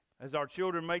As our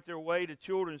children make their way to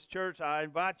Children's Church, I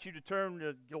invite you to turn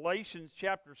to Galatians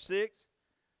chapter 6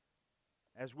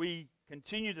 as we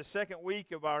continue the second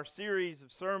week of our series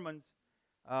of sermons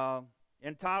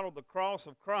entitled The Cross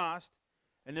of Christ.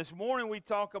 And this morning we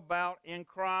talk about in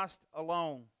Christ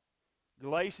alone.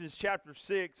 Galatians chapter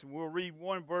 6, and we'll read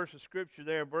one verse of Scripture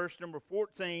there, verse number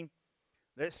 14,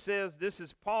 that says, this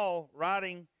is Paul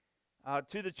writing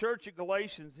to the church at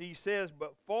Galatians. He says,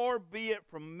 "But far be it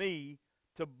from me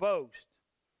to boast,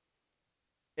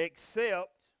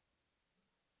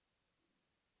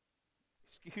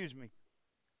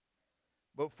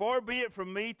 but far be it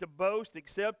from me to boast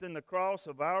except in the cross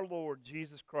of our Lord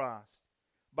Jesus Christ,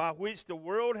 by which the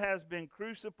world has been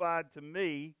crucified to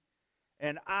me,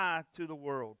 and I to the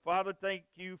world." Father, thank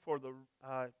you for the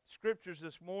Scriptures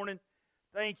this morning.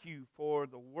 Thank you for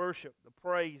the worship, the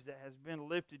praise that has been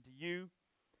lifted to you.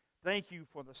 Thank you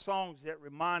for the songs that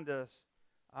remind us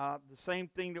the same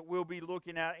thing that we'll be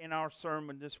looking at in our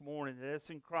sermon this morning, that it's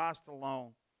in Christ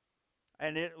alone.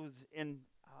 And it was in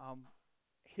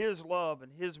His love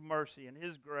and His mercy and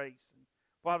His grace. And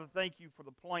Father, thank you for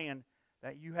the plan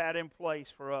that you had in place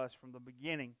for us from the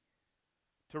beginning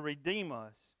to redeem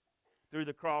us through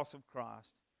the cross of Christ.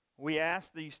 We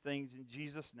ask these things in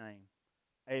Jesus' name.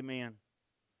 Amen.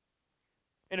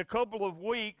 In a couple of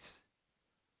weeks,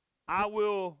 I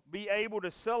will be able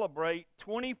to celebrate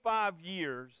 25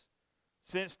 years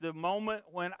since the moment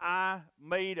when I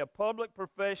made a public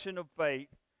profession of faith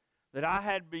that I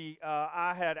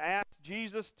had asked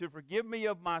Jesus to forgive me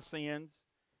of my sins,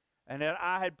 and that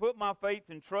I had put my faith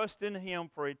and trust in Him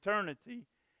for eternity,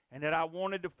 and that I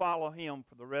wanted to follow Him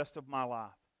for the rest of my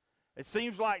life. It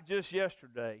seems like just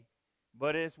yesterday,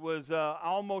 but it was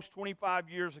almost 25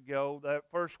 years ago, that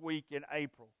first week in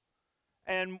April.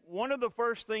 And one of the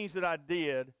first things that I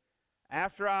did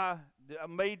after I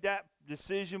made that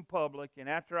decision public and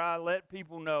after I let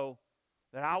people know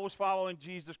that I was following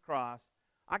Jesus Christ,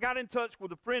 I got in touch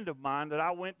with a friend of mine that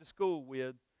I went to school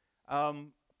with, a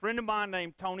friend of mine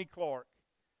named Tony Clark,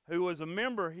 who was a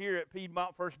member here at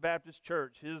Piedmont First Baptist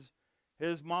Church.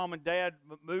 His mom and dad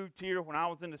moved here when I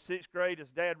was in the 6th grade.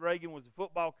 His dad, Reagan, was the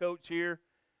football coach here.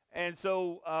 And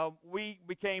so we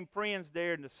became friends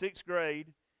there in the 6th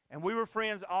grade. And we were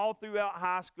friends all throughout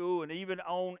high school and even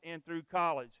on and through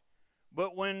college.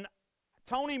 But when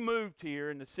Tony moved here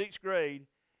in the 6th grade,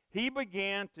 he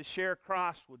began to share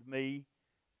Christ with me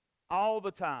all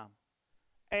the time.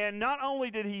 And not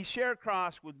only did he share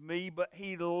Christ with me, but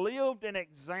he lived an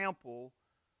example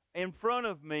in front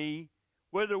of me,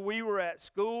 whether we were at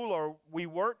school or we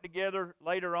worked together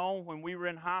later on when we were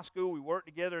in high school. We worked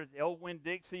together at the old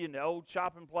Winn-Dixie and the old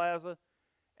shopping plaza.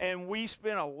 And we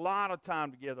spent a lot of time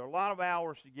together, a lot of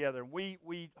hours together. We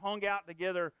hung out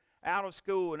together out of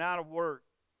school and out of work.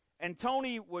 And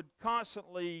Tony would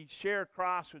constantly share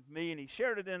Christ with me, and he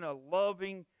shared it in a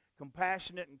loving,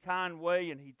 compassionate, and kind way.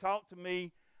 And he talked to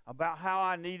me about how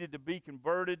I needed to be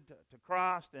converted to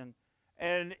Christ.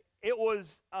 And it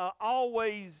was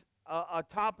always a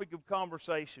topic of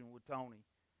conversation with Tony.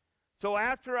 So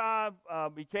after I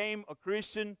became a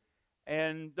Christian,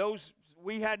 and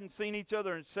we hadn't seen each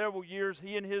other in several years.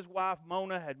 He and his wife,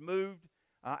 Mona, had moved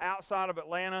outside of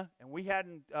Atlanta, and we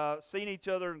hadn't seen each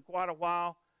other in quite a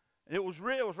while. And it was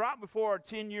right before our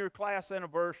 10-year class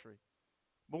anniversary.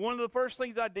 But one of the first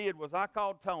things I did was I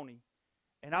called Tony,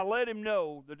 and I let him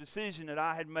know the decision that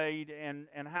I had made and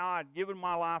how I'd given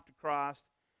my life to Christ.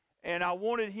 And I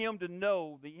wanted him to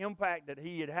know the impact that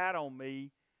he had had on me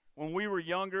when we were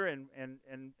younger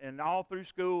and all through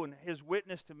school, and his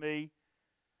witness to me.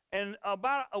 And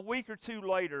about a week or two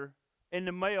later, in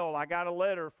the mail, I got a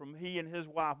letter from he and his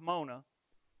wife, Mona.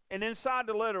 And inside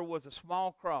the letter was a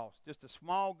small cross, just a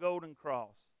small golden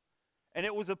cross. And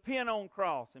it was a pin-on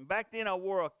cross. And back then I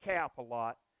wore a cap a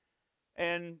lot.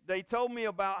 And they told me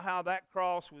about how that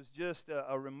cross was just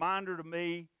a reminder to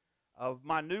me of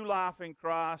my new life in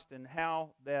Christ, and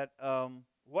how that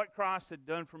what Christ had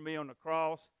done for me on the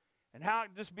cross, and how it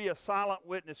would just be a silent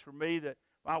witness for me that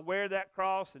if I wear that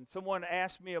cross and someone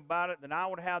asked me about it, then I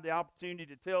would have the opportunity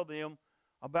to tell them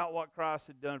about what Christ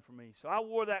had done for me. So I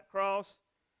wore that cross,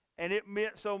 and it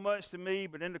meant so much to me.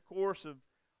 But in the course of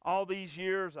all these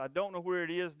years, I don't know where it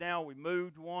is now. We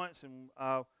moved once, and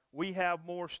we have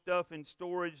more stuff in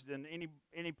storage than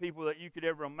any people that you could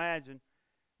ever imagine.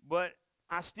 But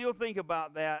I still think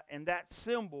about that and that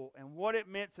symbol and what it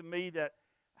meant to me, that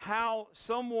how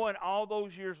someone all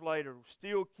those years later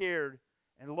still cared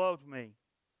and loved me.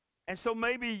 And so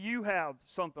maybe you have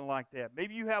something like that.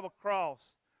 Maybe you have a cross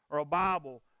or a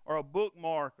Bible or a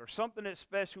bookmark or something that's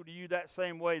special to you that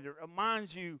same way, that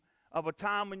reminds you of a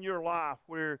time in your life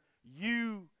where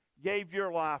you gave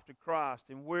your life to Christ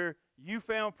and where you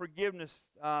found forgiveness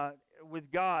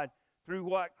with God through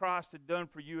what Christ had done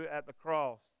for you at the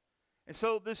cross. And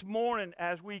so this morning,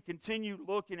 as we continue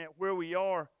looking at where we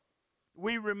are,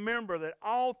 we remember that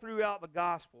all throughout the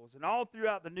Gospels and all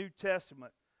throughout the New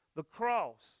Testament, the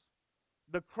cross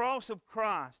of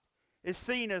Christ is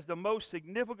seen as the most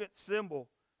significant symbol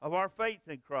of our faith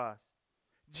in Christ.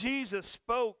 Jesus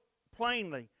spoke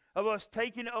plainly of us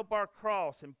taking up our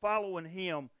cross and following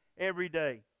Him every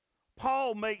day.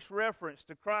 Paul makes reference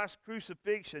to Christ's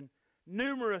crucifixion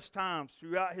numerous times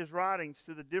throughout his writings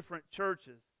to the different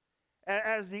churches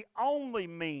as the only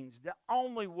means, the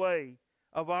only way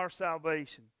of our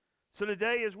salvation. So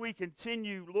today, as we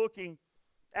continue looking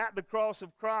at the cross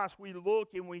of Christ, we look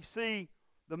and we see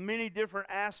the many different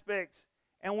aspects,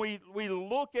 and we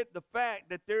look at the fact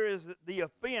that there is the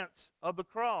offense of the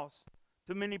cross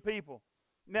to many people.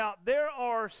 Now, there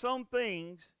are some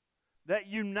things that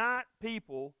unite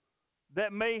people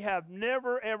that may have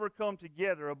never ever come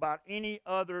together about any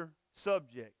other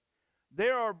subject.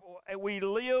 We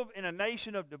live in a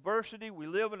nation of diversity. We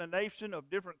live in a nation of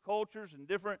different cultures and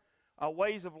different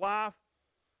ways of life.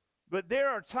 But there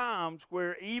are times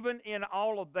where even in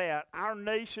all of that, our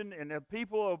nation and the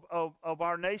people of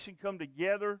our nation come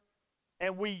together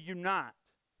and we unite.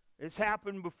 It's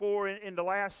happened before in the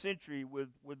last century with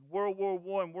World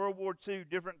War I, World War II,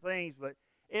 different things. But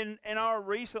in our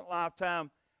recent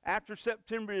lifetime, after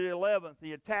September the 11th,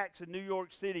 the attacks in New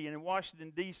York City and in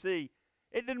Washington, D.C.,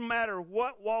 it didn't matter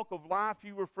what walk of life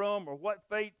you were from or what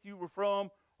faith you were from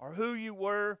or who you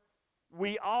were.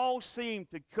 We all seem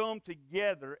to come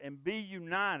together and be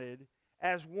united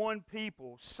as one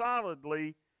people,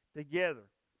 solidly together.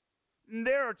 And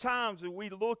there are times that we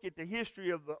look at the history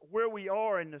of where we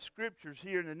are in the Scriptures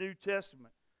here in the New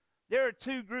Testament. There are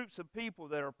two groups of people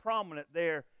that are prominent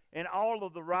there in all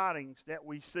of the writings that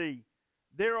we see.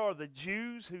 There are the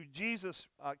Jews who Jesus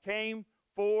came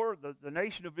for, the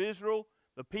nation of Israel,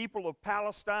 the people of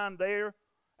Palestine there,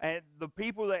 and the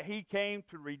people that he came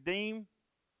to redeem.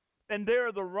 And there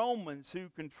are the Romans who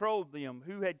controlled them,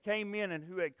 who had came in and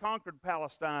who had conquered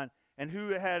Palestine and who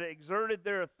had exerted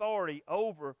their authority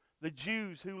over the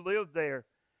Jews who lived there.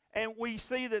 And we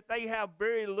see that they have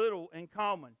very little in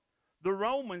common. The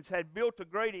Romans had built a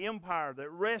great empire that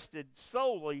rested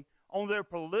solely on their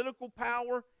political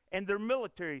power and their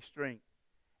military strength.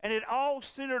 And it all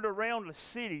centered around a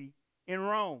city in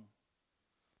Rome.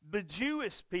 The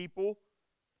Jewish people,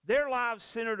 their lives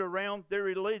centered around their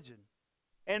religion.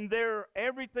 And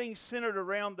everything centered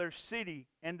around their city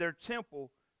and their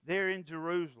temple there in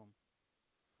Jerusalem.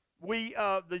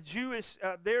 The Jewish,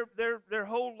 their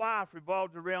whole life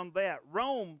revolved around that.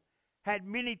 Rome had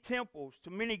many temples to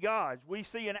many gods. We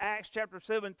see in Acts chapter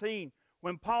 17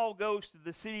 when Paul goes to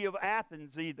the city of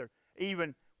Athens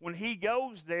even when he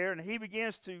goes there and he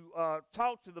begins to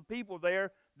talk to the people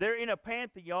there, they're in a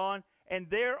pantheon and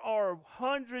there are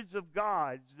hundreds of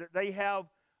gods that they have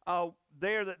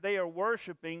there that they are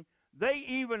worshiping. They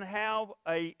even have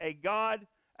a god,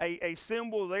 a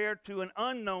symbol there to an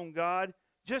unknown god,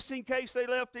 just in case they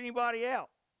left anybody out.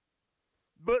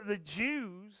 But the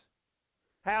Jews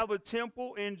have a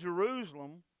temple in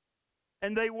Jerusalem,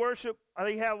 and they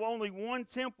have only one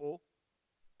temple,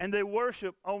 and they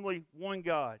worship only one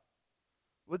God.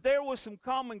 But there was some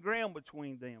common ground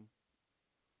between them.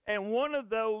 And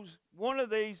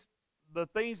the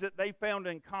things that they found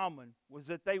in common was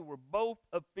that they were both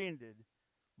offended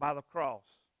by the cross.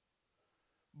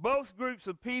 Both groups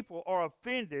of people are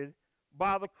offended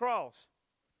by the cross.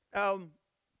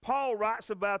 Paul writes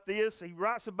about this. He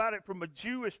writes about it from a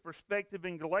Jewish perspective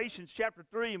in Galatians chapter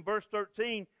 3 and verse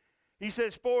 13. He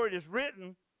says, "For it is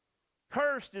written,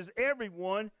 cursed is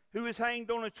everyone who is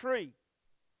hanged on a tree."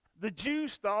 The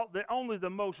Jews thought that only the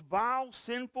most vile,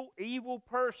 sinful, evil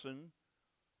person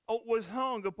was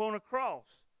hung upon a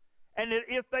cross. And that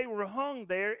if they were hung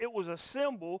there, it was a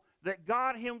symbol that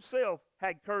God himself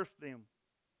had cursed them.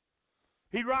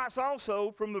 He writes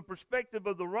also from the perspective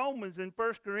of the Romans in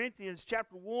 1 Corinthians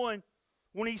chapter 1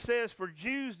 when he says, "For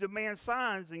Jews demand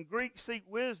signs and Greeks seek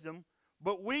wisdom,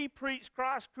 but we preach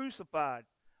Christ crucified,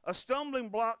 a stumbling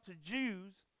block to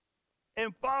Jews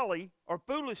and folly or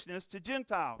foolishness to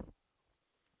Gentiles."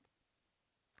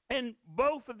 And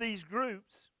both of these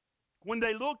groups, when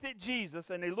they looked at Jesus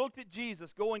and they looked at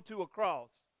Jesus going to a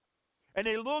cross, and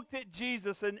they looked at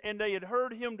Jesus and they had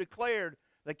heard him declared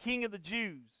the King of the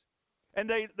Jews, and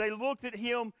they looked at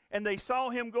him and they saw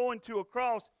him going to a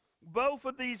cross, both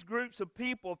of these groups of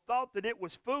people thought that it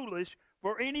was foolish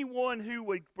for anyone who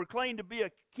would proclaim to be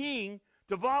a king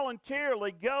to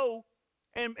voluntarily go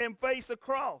and face a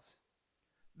cross.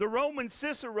 The Roman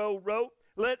Cicero wrote,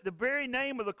 let the very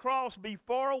name of the cross be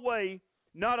far away,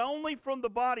 not only from the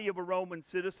body of a Roman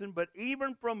citizen, but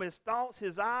even from his thoughts,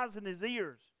 his eyes, and his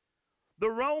ears. The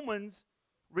Romans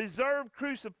reserved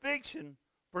crucifixion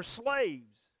for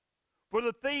slaves, for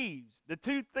the thieves, the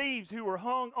two thieves who were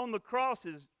hung on the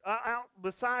crosses out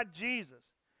beside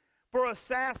Jesus, for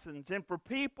assassins, and for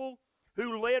people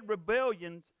who led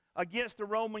rebellions against the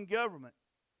Roman government.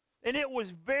 And it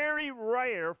was very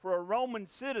rare for a Roman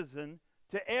citizen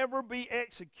to ever be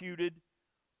executed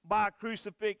by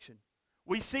crucifixion.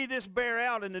 We see this bear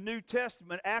out in the New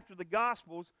Testament after the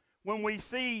Gospels when we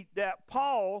see that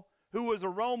Paul, who was a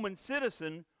Roman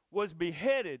citizen, was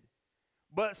beheaded.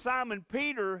 But Simon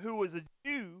Peter, who was a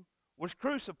Jew, was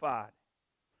crucified.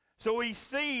 So we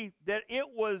see that it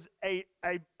was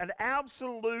an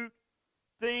absolute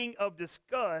thing of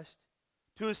disgust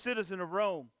to a citizen of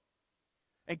Rome.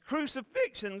 And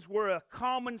crucifixions were a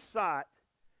common sight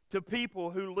to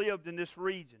people who lived in this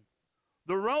region.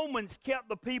 The Romans kept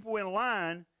the people in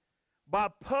line by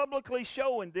publicly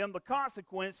showing them the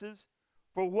consequences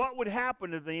for what would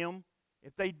happen to them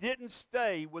if they didn't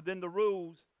stay within the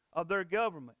rules of their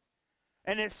government.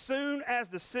 And as soon as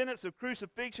the sentence of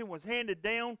crucifixion was handed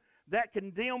down, that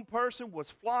condemned person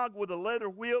was flogged with a leather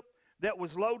whip that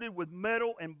was loaded with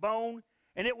metal and bone,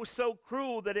 and it was so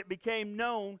cruel that it became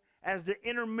known as the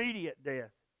intermediate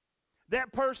death.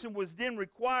 That person was then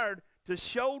required to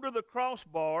shoulder the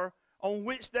crossbar on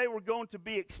which they were going to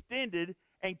be extended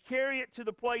and carry it to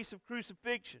the place of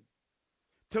crucifixion.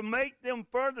 To make them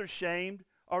further shamed,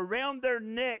 around their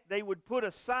neck they would put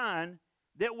a sign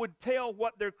that would tell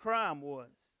what their crime was.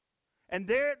 And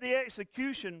there at the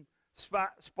execution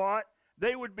spot,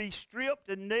 they would be stripped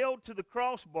and nailed to the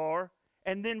crossbar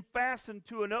and then fastened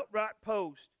to an upright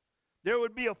post. There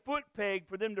would be a foot peg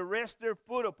for them to rest their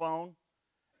foot upon,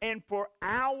 and for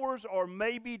hours or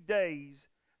maybe days,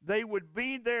 they would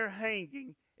be there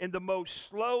hanging in the most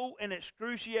slow and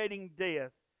excruciating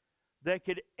death that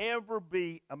could ever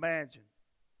be imagined.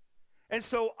 And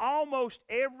so almost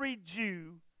every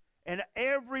Jew and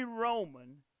every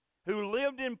Roman who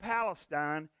lived in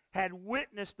Palestine had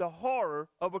witnessed the horror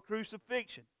of a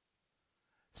crucifixion.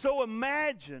 So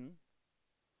imagine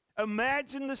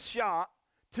the shock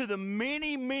to the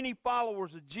many, many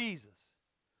followers of Jesus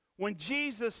when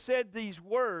Jesus said these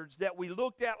words that we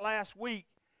looked at last week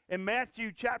in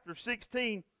Matthew chapter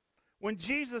 16, when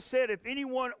Jesus said, if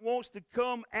anyone wants to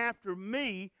come after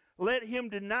me, let him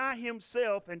deny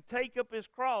himself and take up his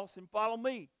cross and follow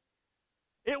me.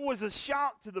 It was a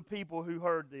shock to the people who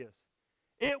heard this.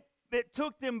 It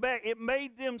took them back. It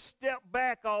made them step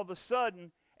back all of a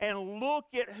sudden and look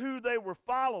at who they were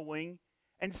following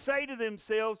and say to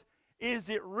themselves, is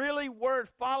it really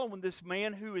worth following this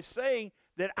man who is saying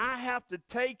that I have to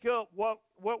take up what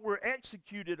we're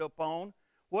executed upon,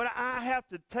 what I have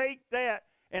to take that,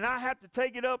 and I have to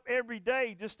take it up every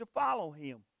day just to follow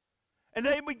him? And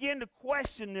they begin to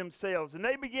question themselves, and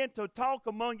they begin to talk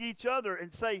among each other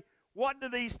and say, what do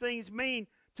these things mean?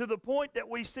 To the point that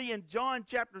we see in John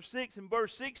chapter 6 and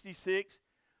verse 66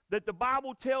 that the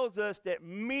Bible tells us that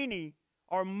many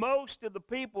or most of the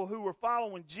people who were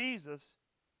following Jesus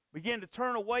began to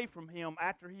turn away from him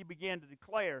after he began to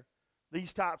declare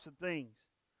these types of things.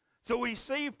 So we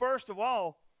see, first of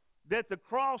all, that the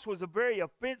cross was a very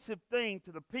offensive thing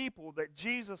to the people that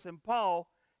Jesus and Paul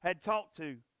had talked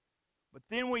to. But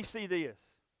then we see this.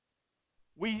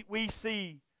 We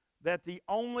see that the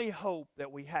only hope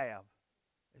that we have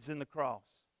is in the cross.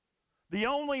 The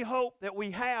only hope that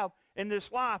we have in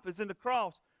this life is in the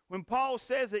cross. When Paul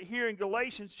says it here in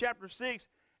Galatians chapter 6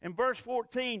 and verse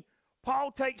 14,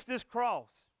 Paul takes this cross.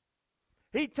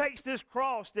 He takes this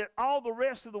cross that all the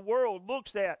rest of the world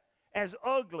looks at as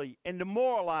ugly and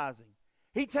demoralizing.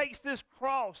 He takes this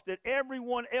cross that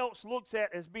everyone else looks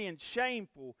at as being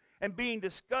shameful and being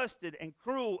disgusted and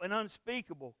cruel and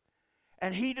unspeakable.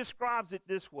 And he describes it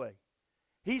this way.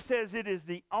 He says, it is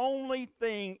the only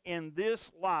thing in this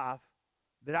life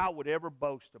that I would ever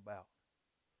boast about.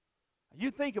 You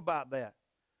think about that.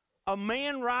 A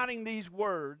man writing these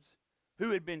words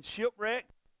who had been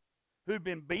shipwrecked, who had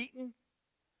been beaten,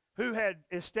 who had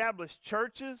established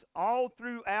churches all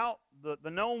throughout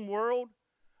the known world,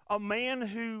 a man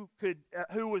who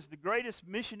was the greatest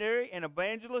missionary and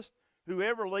evangelist who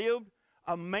ever lived,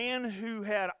 a man who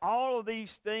had all of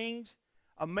these things,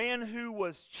 a man who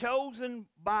was chosen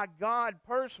by God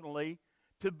personally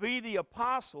to be the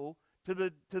apostle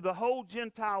to the whole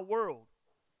Gentile world.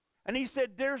 And he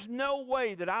said, there's no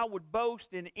way that I would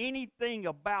boast in anything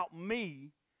about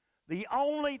me. The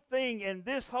only thing in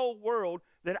this whole world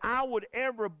that I would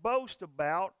ever boast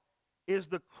about is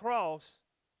the cross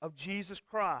of Jesus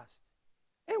Christ.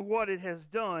 and what it has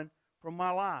done for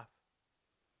my life.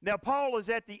 Now, Paul is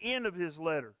at the end of his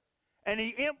letter, and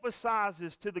he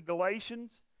emphasizes to the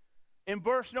Galatians, in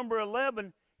verse number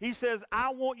 11, he says,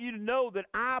 I want you to know that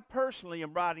I personally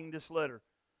am writing this letter.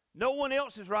 No one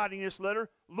else is writing this letter.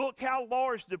 Look how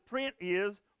large the print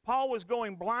is. Paul was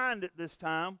going blind at this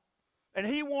time, and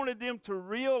he wanted them to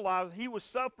realize he was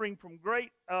suffering from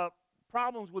great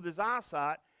problems with his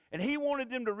eyesight, and he wanted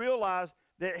them to realize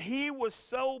that he was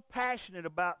so passionate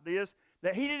about this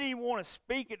that he didn't even want to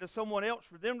speak it to someone else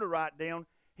for them to write down.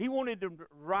 He wanted them to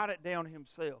write it down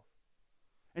himself.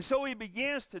 And so he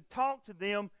begins to talk to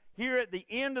them here at the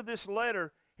end of this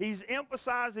letter. He's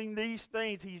emphasizing these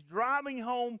things. He's driving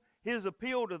home his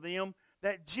appeal to them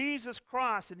that Jesus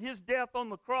Christ and his death on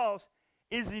the cross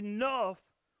is enough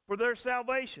for their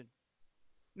salvation.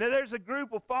 Now, there's a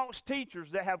group of false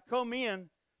teachers that have come in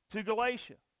to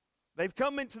Galatia. They've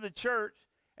come into the church,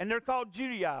 and they're called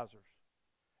Judaizers.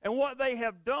 And what they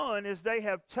have done is they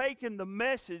have taken the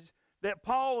message that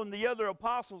Paul and the other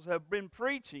apostles have been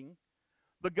preaching,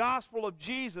 the gospel of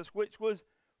Jesus, which was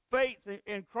faith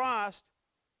in Christ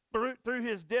through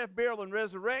his death, burial, and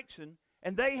resurrection,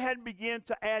 and they had begun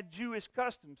to add Jewish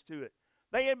customs to it.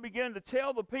 They had begun to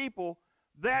tell the people,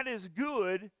 that is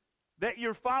good that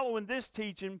you're following this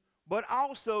teaching, but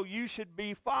also you should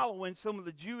be following some of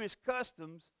the Jewish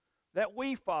customs that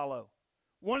we follow.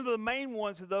 One of the main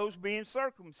ones of those being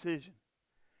circumcision.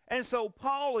 And so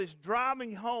Paul is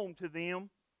driving home to them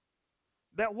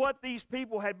that what these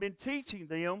people had been teaching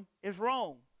them is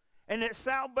wrong, and that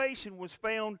salvation was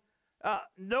found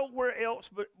nowhere else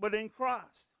but in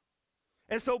Christ.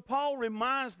 And so Paul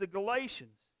reminds the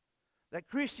Galatians that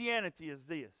Christianity is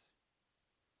this.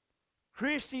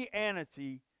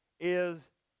 Christianity is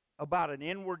about an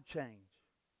inward change.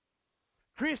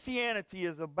 Christianity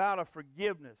is about a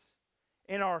forgiveness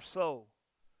in our soul.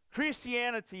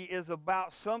 Christianity is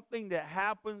about something that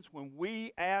happens when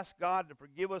we ask God to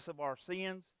forgive us of our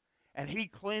sins, and he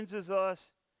cleanses us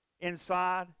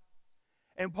inside.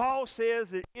 And Paul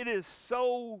says that it is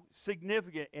so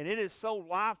significant and it is so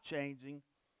life-changing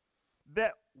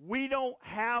that we don't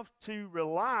have to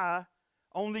rely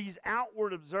on these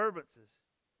outward observances.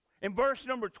 In verse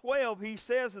number 12, he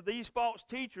says that these false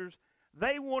teachers,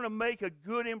 they want to make a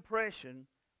good impression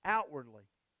outwardly.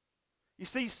 You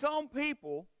see, some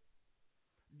people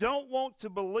don't want to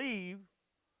believe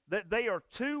that they are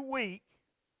too weak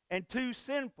and too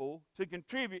sinful to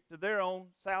contribute to their own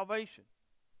salvation.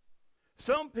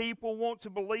 Some people want to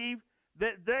believe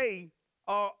that they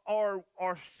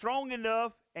are strong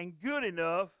enough and good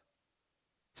enough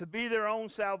to be their own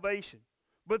salvation.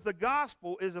 But the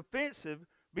gospel is offensive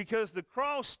because the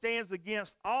cross stands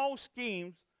against all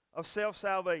schemes of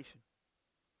self-salvation.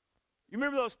 You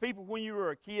remember those people when you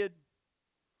were a kid?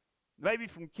 Maybe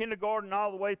from kindergarten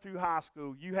all the way through high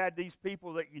school, you had these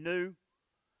people that you knew.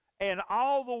 And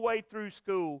all the way through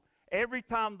school, every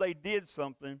time they did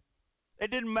something, it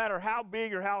didn't matter how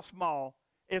big or how small,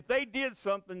 if they did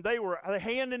something, they were a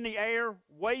hand in the air,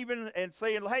 waving and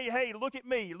saying, hey, look at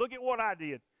me, look at what I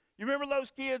did. You remember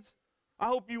those kids? I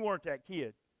hope you weren't that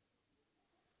kid.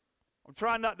 I'm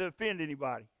trying not to offend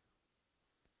anybody.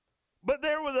 But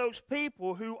there were those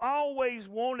people who always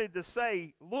wanted to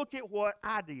say, look at what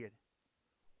I did.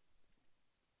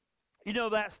 You know,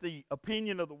 that's the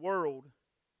opinion of the world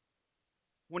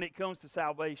when it comes to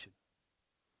salvation.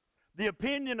 The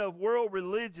opinion of world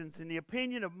religions and the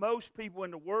opinion of most people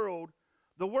in the world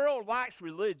likes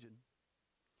religion.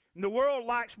 And the world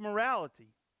likes morality.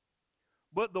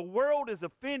 But the world is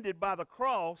offended by the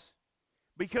cross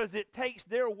because it takes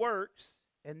their works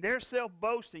and their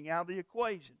self-boasting out of the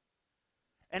equation.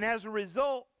 And as a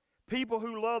result, people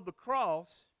who love the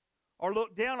cross are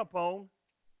looked down upon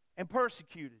and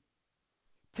persecuted.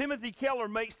 Timothy Keller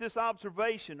makes this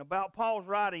observation about Paul's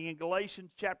writing in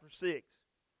Galatians chapter 6.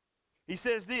 He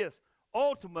says this,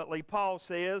 ultimately, Paul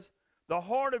says, the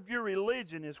heart of your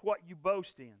religion is what you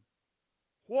boast in.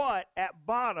 What, at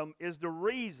bottom, is the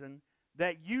reason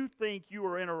that you think you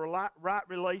are in a right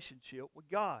relationship with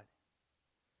God?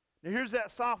 Now, here's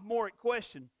that sophomoric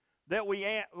question that we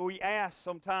ask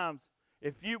sometimes.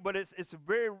 But it's a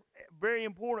very, very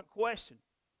important question.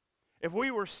 If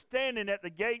we were standing at the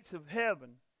gates of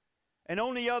heaven, and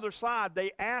on the other side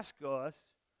they ask us,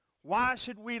 why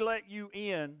should we let you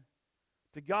in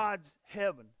to God's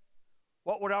heaven?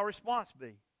 What would our response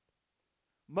be?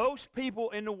 Most people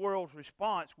in the world's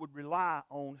response would rely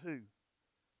on who?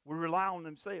 Would rely on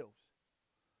themselves.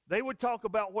 They would talk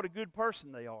about what a good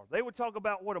person they are. They would talk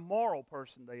about what a moral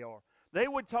person they are. They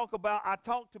would talk about, I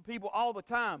talk to people all the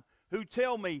time who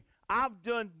tell me, I've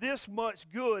done this much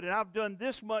good and I've done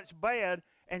this much bad,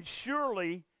 and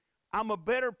surely I'm a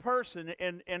better person,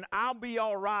 and I'll be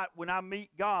all right when I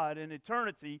meet God in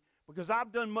eternity because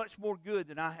I've done much more good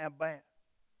than I have bad.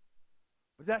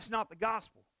 But that's not the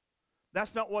gospel.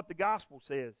 That's not what the gospel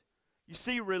says. You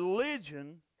see,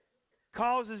 religion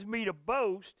causes me to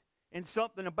boast in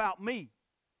something about me.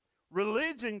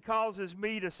 Religion causes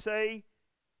me to say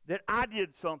that I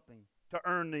did something to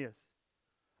earn this.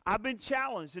 I've been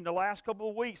challenged in the last couple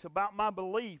of weeks about my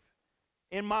belief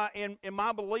in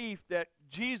my belief that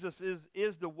Jesus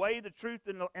is the way, the truth,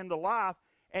 and the life,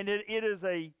 and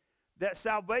that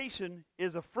salvation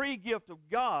is a free gift of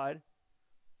God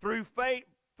through faith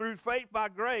by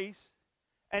grace,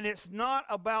 and it's not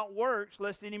about works,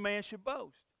 lest any man should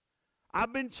boast.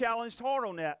 I've been challenged hard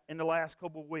on that in the last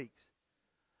couple of weeks.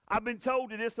 I've been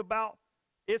told that it's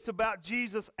about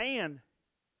Jesus and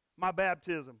my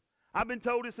baptism. I've been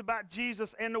told it's about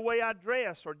Jesus and the way I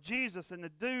dress, or Jesus and the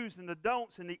do's and the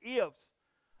don'ts and the ifs.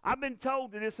 I've been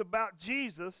told that it's about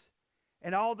Jesus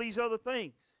and all these other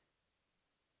things.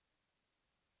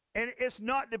 And it's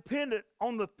not dependent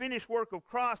on the finished work of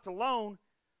Christ alone,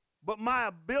 but my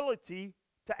ability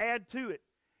to add to it.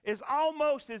 It's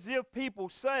almost as if people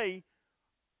say,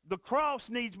 the cross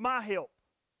needs my help.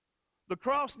 The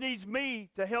cross needs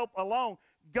me to help along.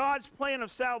 God's plan of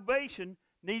salvation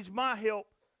needs my help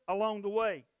along the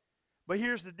way. But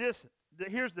here's the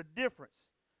difference.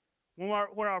 When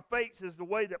our faith is the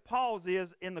way that Paul's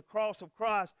is in the cross of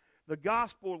Christ, the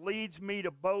gospel leads me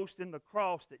to boast in the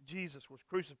cross that Jesus was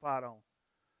crucified on.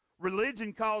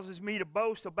 Religion causes me to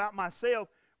boast about myself,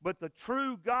 but the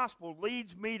true gospel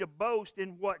leads me to boast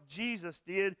in what Jesus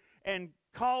did and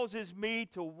causes me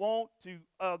to want to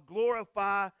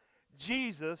glorify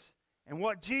Jesus and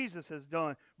what Jesus has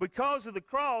done. Because of the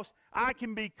cross, I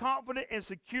can be confident and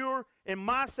secure in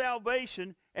my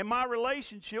salvation and my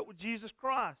relationship with Jesus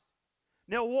Christ.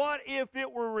 Now, what if it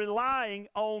were relying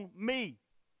on me?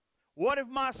 What if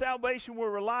my salvation were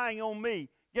relying on me?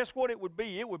 Guess what it would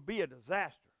be? It would be a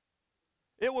disaster.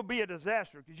 It would be a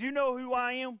disaster, because you know who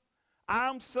I am?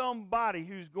 I'm somebody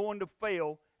who's going to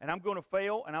fail, and I'm going to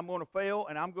fail, and I'm going to fail,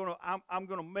 and I'm going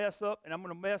to mess up, and I'm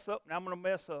going to mess up, and I'm going to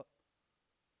mess up.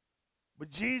 But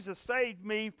Jesus saved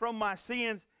me from my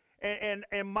sins, and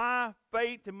my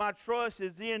faith and my trust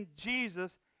is in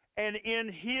Jesus and in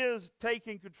His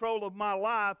taking control of my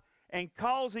life and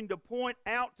causing to point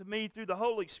out to me through the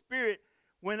Holy Spirit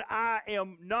when I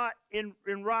am not in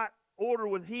right order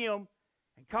with Him,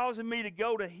 and causing me to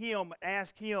go to Him and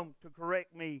ask Him to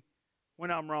correct me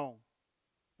when I'm wrong.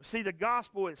 But see, the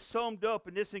gospel is summed up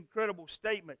in this incredible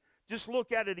statement. Just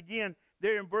look at it again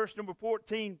there in verse number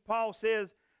 14. Paul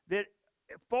says that,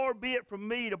 far be it from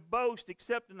me to boast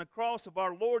except in the cross of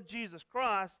our Lord Jesus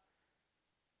Christ,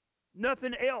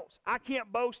 nothing else. I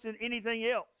can't boast in anything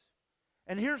else.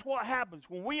 And here's what happens.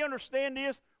 When we understand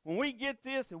this, when we get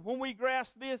this, and when we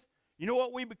grasp this, you know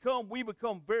what we become? We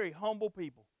become very humble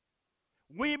people.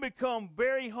 We become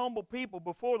very humble people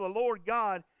before the Lord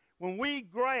God when we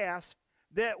grasp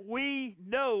that we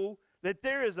know that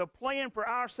there is a plan for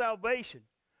our salvation,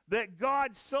 that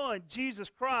God's Son, Jesus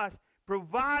Christ,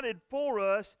 provided for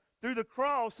us through the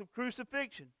cross of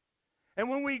crucifixion. And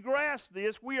when we grasp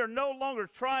this, we are no longer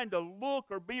trying to look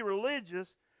or be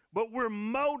religious, but we're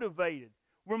motivated.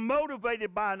 We're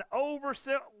motivated by an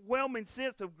overwhelming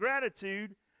sense of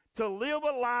gratitude to live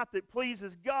a life that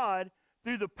pleases God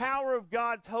through the power of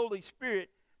God's Holy Spirit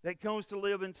that comes to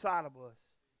live inside of us.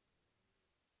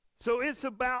 So it's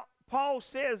about, Paul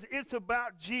says, it's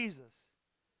about Jesus.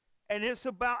 And it's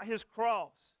about His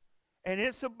cross. And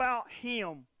it's about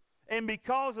Him. And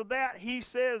because of that, he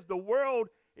says, the world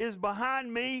is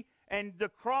behind me and the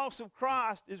cross of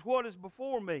Christ is what is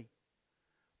before me.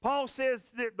 Paul says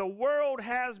that the world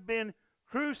has been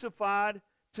crucified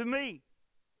to me.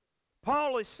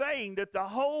 Paul is saying that the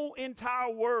whole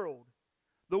entire world,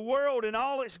 the world in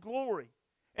all its glory,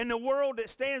 and the world that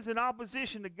stands in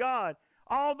opposition to God,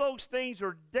 all those things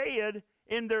are dead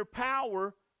in their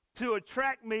power to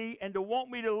attract me and to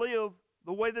want me to live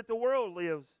the way that the world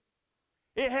lives.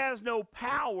 It has no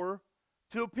power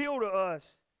to appeal to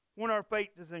us when our faith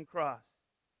is in Christ.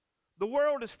 The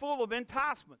world is full of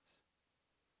enticements.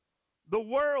 The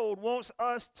world wants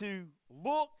us to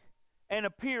look and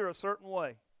appear a certain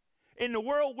way. In the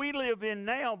world we live in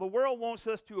now, the world wants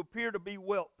us to appear to be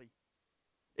wealthy.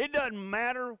 It doesn't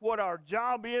matter what our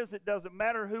job is. It doesn't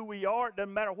matter who we are. It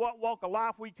doesn't matter what walk of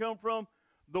life we come from.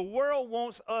 The world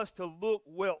wants us to look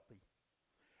wealthy.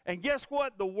 And guess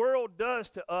what the world does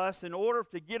to us in order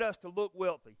to get us to look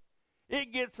wealthy?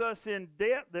 It gets us in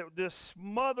debt that just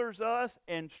smothers us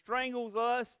and strangles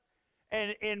us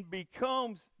and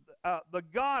becomes the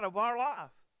God of our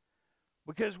life.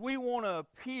 because we want to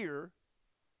appear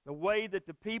the way that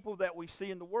the people that we see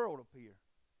in the world appear.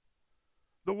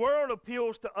 The world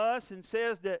appeals to us and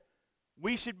says that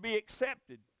we should be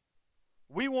accepted.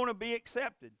 We want to be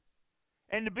accepted.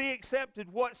 And to be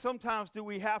accepted, what sometimes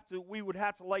we would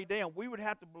have to lay down? We would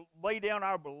have to lay down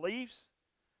our beliefs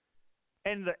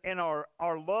and our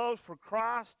love for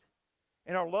Christ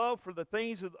and our love for the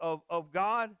things of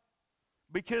God.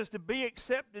 Because to be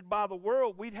accepted by the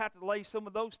world, we'd have to lay some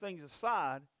of those things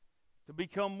aside to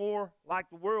become more like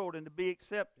the world and to be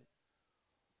accepted.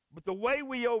 But the way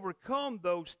we overcome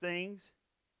those things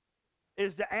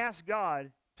is to ask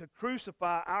God to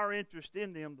crucify our interest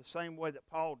in them the same way that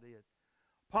Paul did.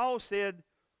 Paul said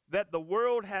that the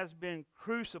world has been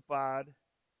crucified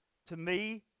to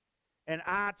me and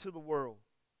I to the world.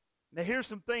 Now here's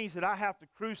some things that I have to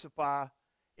crucify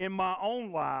in my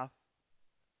own life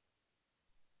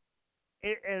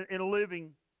in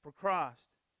living for Christ.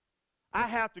 I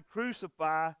have to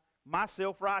crucify my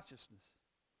self-righteousness.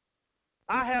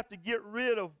 I have to get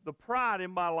rid of the pride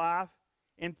in my life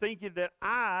in thinking that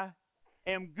I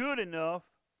am good enough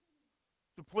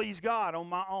to please God on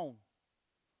my own.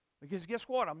 Because guess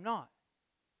what? I'm not.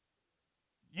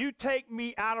 You take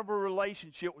me out of a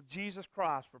relationship with Jesus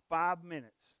Christ for 5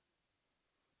 minutes,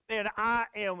 and I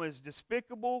am as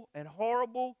despicable and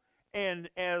horrible and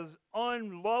as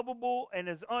unlovable and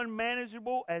as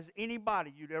unmanageable as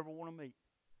anybody you'd ever want to meet.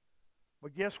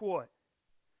 But guess what?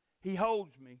 He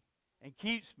holds me and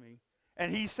keeps me.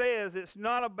 And he says it's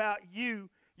not about you.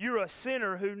 You're a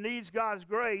sinner who needs God's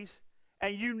grace,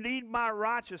 and you need my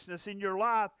righteousness in your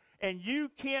life, and you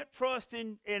can't trust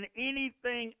in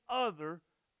anything other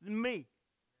than me.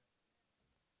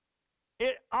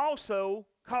 It also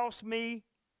cost me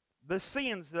the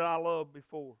sins that I loved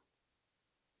before.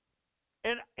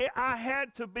 And I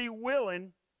had to be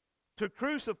willing to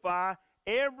crucify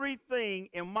everything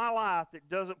in my life that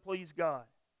doesn't please God.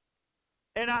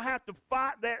 And I have to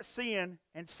fight that sin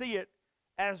and see it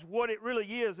as what it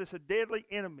really is. It's a deadly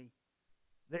enemy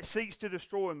that seeks to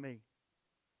destroy me.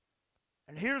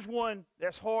 And here's one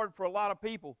that's hard for a lot of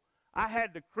people. I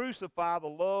had to crucify the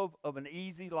love of an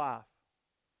easy life.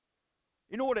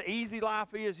 You know what an easy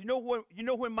life is? You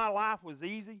know when my life was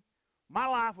easy? My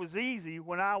life was easy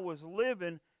when I was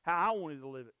living how I wanted to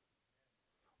live it.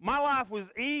 My life was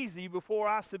easy before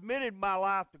I submitted my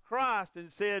life to Christ and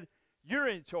said, you're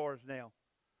in charge now.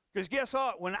 Because guess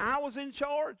what? When I was in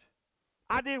charge,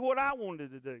 I did what I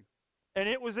wanted to do. And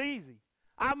it was easy.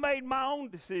 I made my own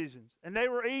decisions, and they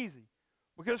were easy.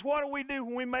 Because what do we do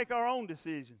when we make our own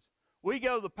decisions? We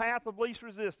go the path of least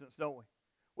resistance, don't we?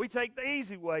 We take the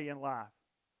easy way in life.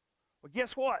 But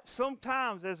guess what?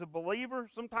 Sometimes as a believer,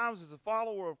 sometimes as a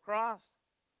follower of Christ,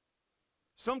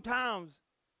 sometimes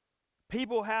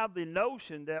people have the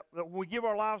notion that when we give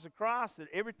our lives to Christ, that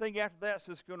everything after that's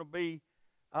just going to be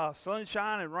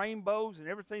sunshine and rainbows and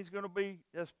everything's going to be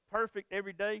just perfect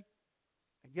every day.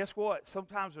 And guess what?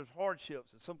 Sometimes there's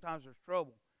hardships and sometimes there's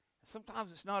trouble. And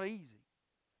sometimes it's not easy.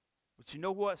 But you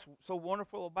know what's so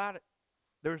wonderful about it?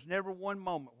 There's never one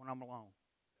moment when I'm alone.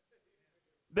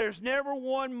 There's never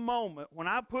one moment when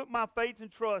I put my faith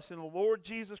and trust in the Lord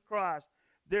Jesus Christ.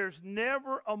 There's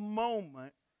never a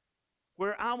moment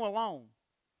where I'm alone.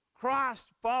 Christ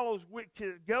goes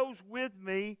with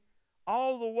me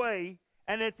all the way,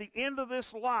 and at the end of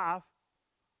this life,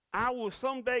 I will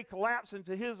someday collapse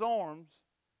into his arms,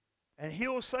 and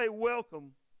he'll say,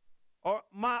 welcome. Or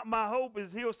my hope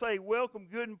is he'll say, welcome,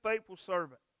 good and faithful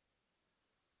servant.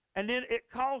 And then it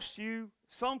costs you,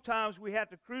 sometimes we have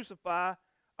to crucify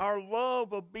our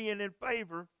love of being in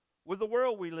favor with the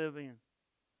world we live in.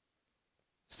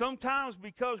 Sometimes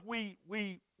because we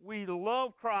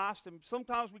love Christ, and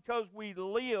sometimes because we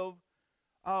live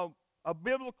a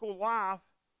biblical life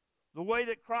the way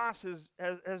that Christ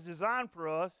has designed for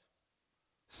us,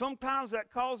 sometimes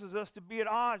that causes us to be at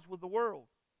odds with the world.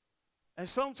 And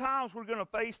sometimes we're going to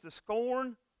face the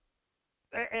scorn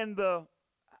and the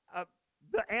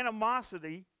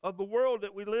animosity of the world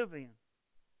that we live in.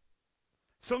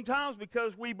 Sometimes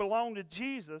because we belong to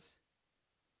Jesus,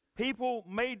 people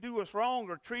may do us wrong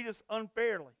or treat us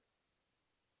unfairly.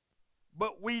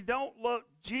 But we don't look,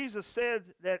 Jesus said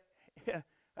that,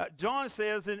 John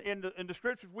says in the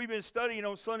scriptures we've been studying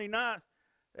on Sunday night,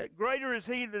 that greater is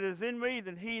he that is in me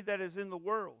than he that is in the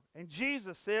world. And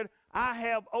Jesus said, I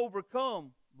have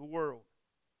overcome the world.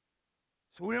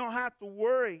 So we don't have to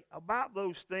worry about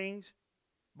those things,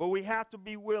 but we have to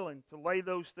be willing to lay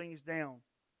those things down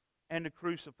and to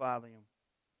crucify them.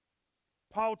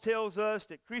 Paul tells us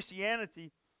that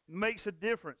Christianity makes a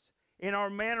difference in our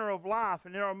manner of life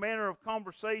and in our manner of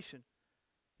conversation.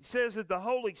 He says that the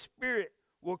Holy Spirit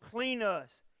will clean us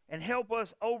and help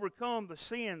us overcome the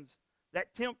sins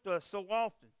that tempt us so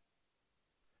often.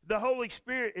 The Holy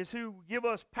Spirit is who will give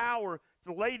us power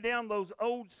to lay down those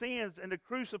old sins and to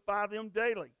crucify them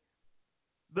daily.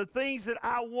 The things that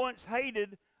I once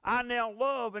hated, I now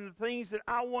love, and the things that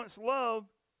I once loved,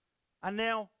 I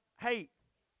now hate.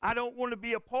 I don't want to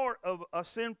be a part of a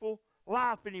sinful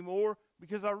life anymore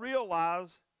because I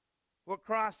realize what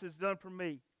Christ has done for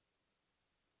me.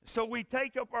 So we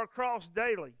take up our cross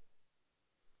daily,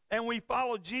 and we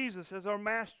follow Jesus as our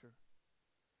master,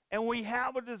 and we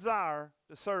have a desire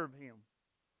to serve him.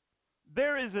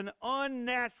 There is an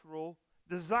unnatural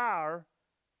desire,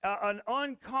 an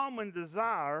uncommon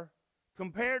desire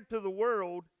compared to the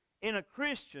world in a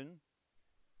Christian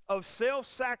of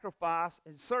self-sacrifice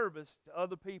and service to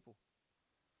other people.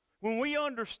 When we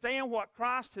understand what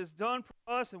Christ has done for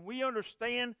us and we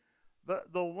understand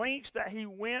the lengths that he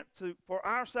went to for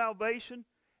our salvation,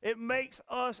 it makes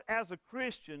us as a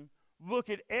Christian look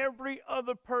at every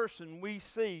other person we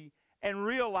see and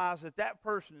realize that that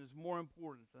person is more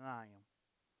important than I am.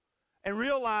 And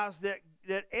realize that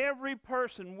every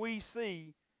person we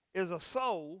see is a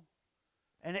soul,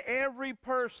 and every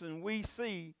person we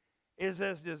see is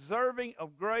as deserving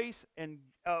of grace and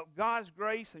God's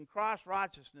grace and Christ's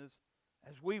righteousness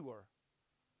as we were.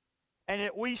 And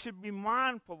that we should be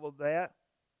mindful of that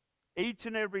each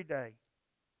and every day.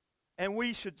 And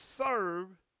we should serve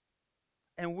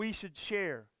and we should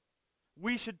share.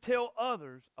 We should tell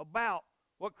others about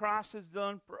what Christ has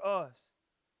done for us.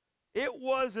 It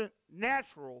wasn't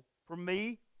natural for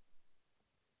me.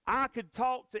 I could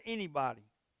talk to anybody.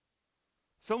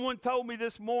 Someone told me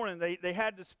this morning they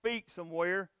had to speak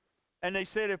somewhere, and they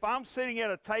said, if I'm sitting at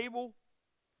a table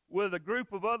with a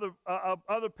group of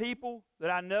other people that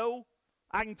I know,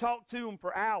 I can talk to them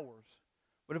for hours.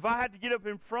 But if I had to get up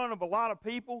in front of a lot of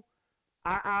people,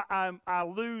 I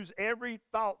lose every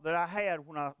thought that I had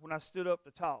when I stood up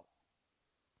to talk.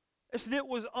 Listen, it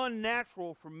was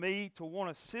unnatural for me to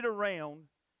want to sit around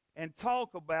and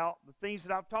talk about the things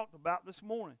that I've talked about this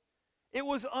morning. It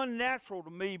was unnatural to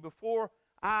me before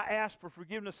I asked for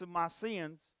forgiveness of my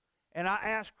sins and I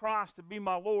asked Christ to be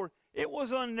my Lord. It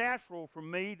was unnatural for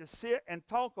me to sit and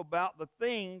talk about the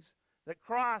things that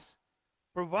Christ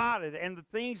provided and the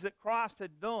things that Christ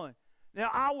had done. Now,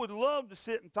 I would love to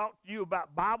sit and talk to you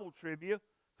about Bible trivia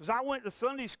because I went to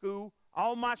Sunday school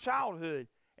all my childhood,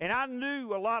 and I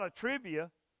knew a lot of trivia,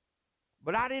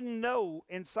 but I didn't know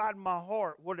inside my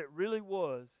heart what it really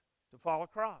was to follow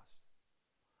Christ.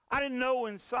 I didn't know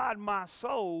inside my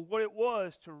soul what it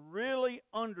was to really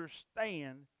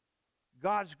understand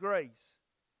God's grace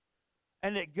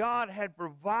and that God had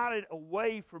provided a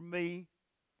way for me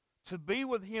to be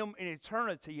with him in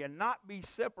eternity and not be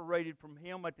separated from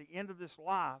him at the end of this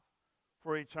life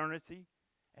for eternity.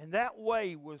 And that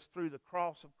way was through the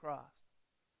cross of Christ.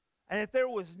 And if there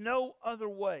was no other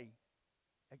way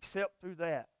except through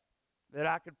that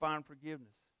I could find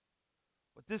forgiveness.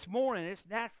 But this morning, it's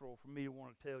natural for me to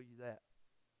want to tell you that.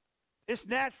 It's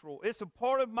natural. It's a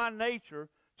part of my nature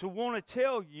to want to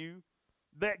tell you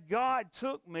that God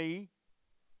took me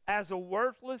as a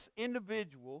worthless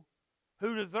individual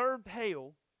who deserved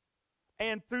hell,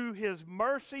 and through his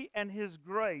mercy and his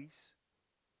grace,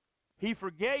 he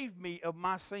forgave me of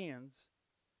my sins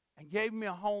and gave me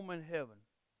a home in heaven.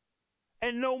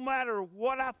 And no matter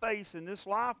what I face in this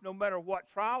life, no matter what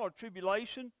trial or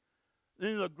tribulation,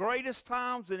 in the greatest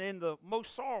times and in the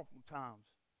most sorrowful times,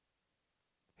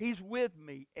 he's with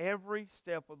me every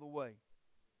step of the way.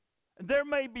 And there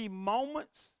may be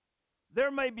moments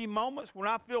when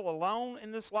I feel alone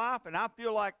in this life and I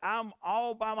feel like I'm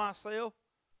all by myself,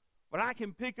 but I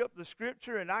can pick up the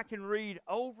scripture and I can read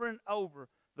over and over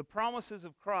the promises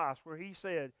of Christ where he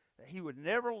said that he would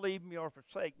never leave me or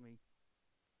forsake me,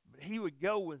 but he would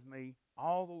go with me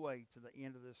all the way to the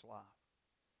end of this life.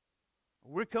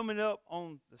 We're coming up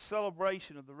on the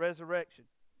celebration of the resurrection.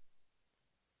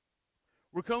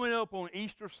 We're coming up on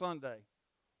Easter Sunday,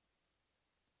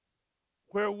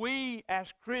 where we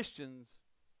as Christians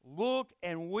look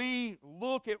at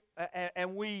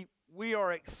and we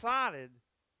are excited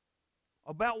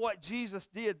about what Jesus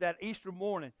did that Easter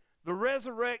morning, the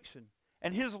resurrection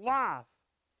and his life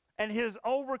and his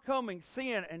overcoming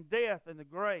sin and death and the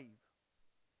grave.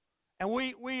 And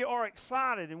we are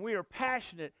excited and we are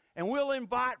passionate, and we'll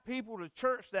invite people to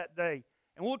church that day,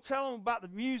 and we'll tell them about the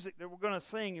music that we're going to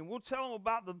sing, and we'll tell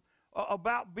them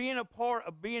about being a part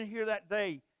of being here that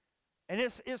day. And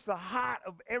it's the height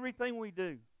of everything we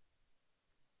do.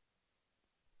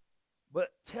 But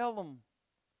tell them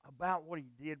about what he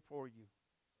did for you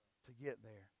to get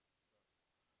there.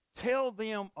 Tell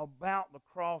them about the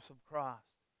cross of Christ.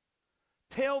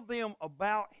 Tell them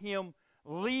about Him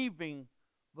leaving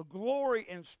the glory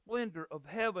and splendor of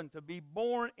heaven to be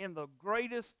born in the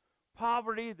greatest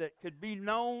poverty that could be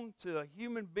known to a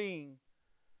human being,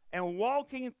 and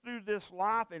walking through this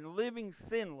life and living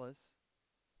sinless,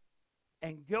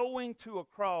 and going to a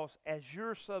cross as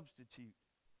your substitute.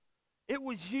 It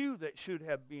was you that should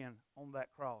have been on that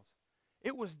cross.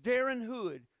 It was Darren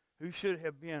Hood who should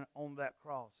have been on that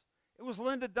cross. It was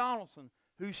Linda Donaldson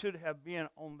who should have been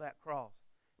on that cross.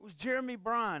 It was Jeremy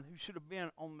Bryan who should have been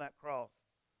on that cross.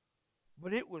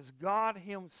 But it was God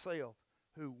Himself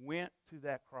who went to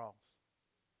that cross.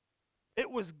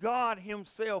 It was God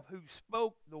Himself who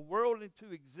spoke the world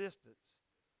into existence,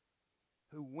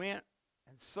 who went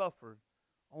and suffered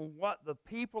on what the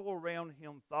people around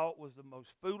Him thought was the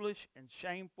most foolish and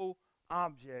shameful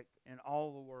object in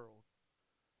all the world.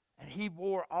 And He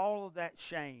bore all of that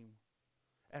shame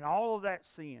and all of that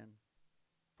sin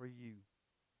for you.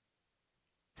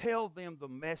 Tell them the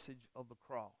message of the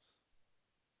cross.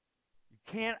 You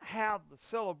can't have the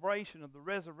celebration of the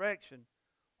resurrection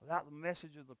without the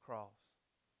message of the cross.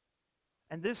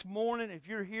 And this morning, if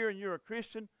you're here and you're a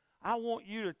Christian, I want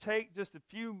you to take just a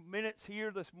few minutes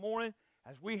here this morning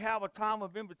as we have a time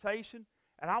of invitation,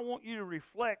 and I want you to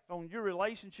reflect on your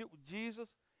relationship with Jesus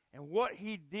and what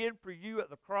He did for you at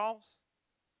the cross.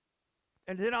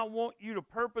 And then I want you to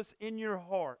purpose in your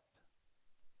heart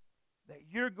that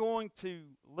you're going to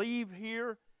leave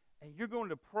here and you're going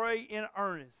to pray in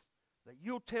earnest that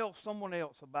you'll tell someone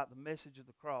else about the message of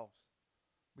the cross,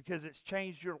 because it's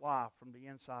changed your life from the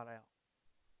inside out.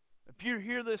 If you're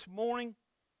here this morning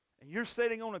and you're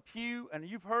sitting on a pew and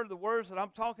you've heard the words that I'm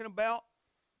talking about,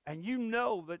 and you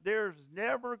know that there's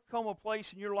never come a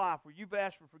place in your life where you've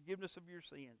asked for forgiveness of your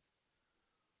sins.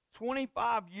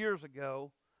 25 years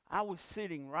ago, I was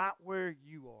sitting right where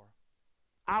you are.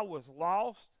 I was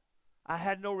lost. I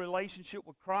had no relationship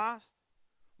with Christ.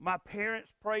 My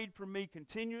parents prayed for me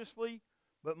continuously,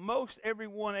 but most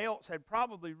everyone else had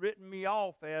probably written me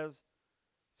off as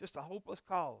just a hopeless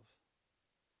cause.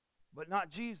 But not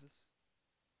Jesus.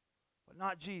 But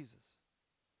not Jesus.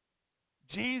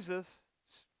 Jesus,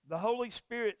 the Holy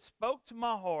Spirit, spoke to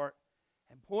my heart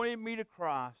and pointed me to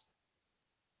Christ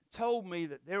and told me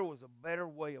that there was a better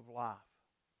way of life.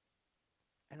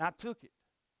 And I took it.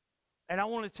 And I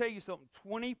want to tell you something.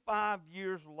 25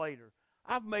 years later,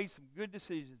 I've made some good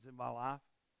decisions in my life.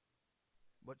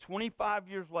 But 25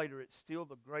 years later, it's still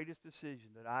the greatest decision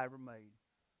that I ever made.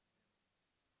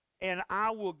 And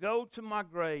I will go to my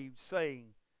grave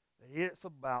saying that it's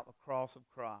about the cross of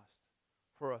Christ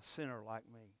for a sinner like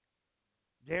me.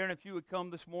 Darren, if you would come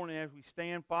this morning as we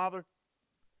stand, Father,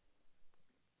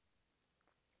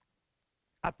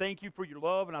 I thank you for your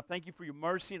love, and I thank you for your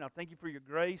mercy, and I thank you for your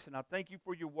grace, and I thank you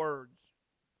for your words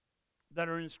that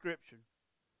are in Scripture.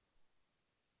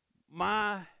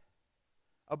 My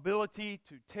ability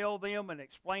to tell them and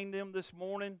explain them this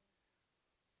morning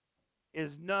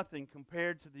is nothing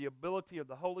compared to the ability of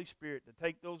the Holy Spirit to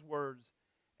take those words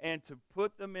and to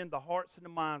put them in the hearts and the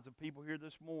minds of people here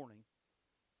this morning.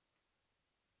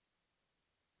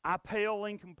 I pale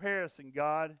in comparison,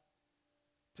 God,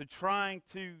 to trying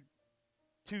to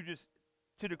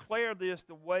declare this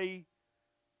the way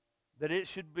that it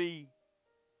should be.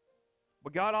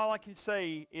 But God, all I can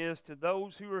say is to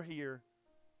those who are here,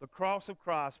 the cross of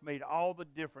Christ made all the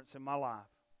difference in my life.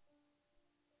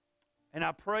 And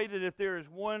I pray that if there is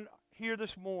one here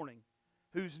this morning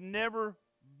who's never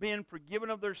been forgiven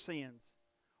of their sins,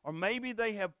 or maybe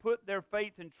they have put their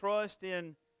faith and trust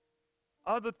in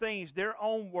other things, their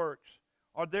own works,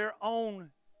 or their own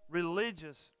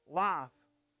religious life,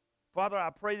 Father, I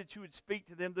pray that you would speak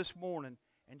to them this morning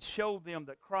and show them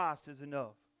that Christ is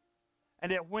enough.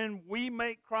 And that when we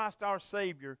make Christ our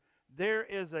Savior, there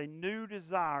is a new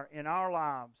desire in our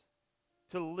lives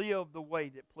to live the way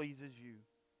that pleases you.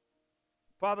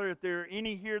 Father, if there are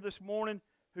any here this morning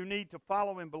who need to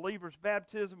follow in believers'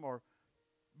 baptism or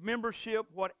membership,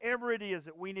 whatever it is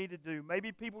that we need to do,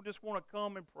 maybe people just want to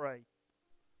come and pray.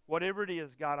 Whatever it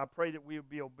is, God, I pray that we will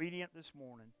be obedient this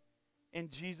morning. In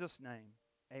Jesus' name,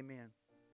 amen.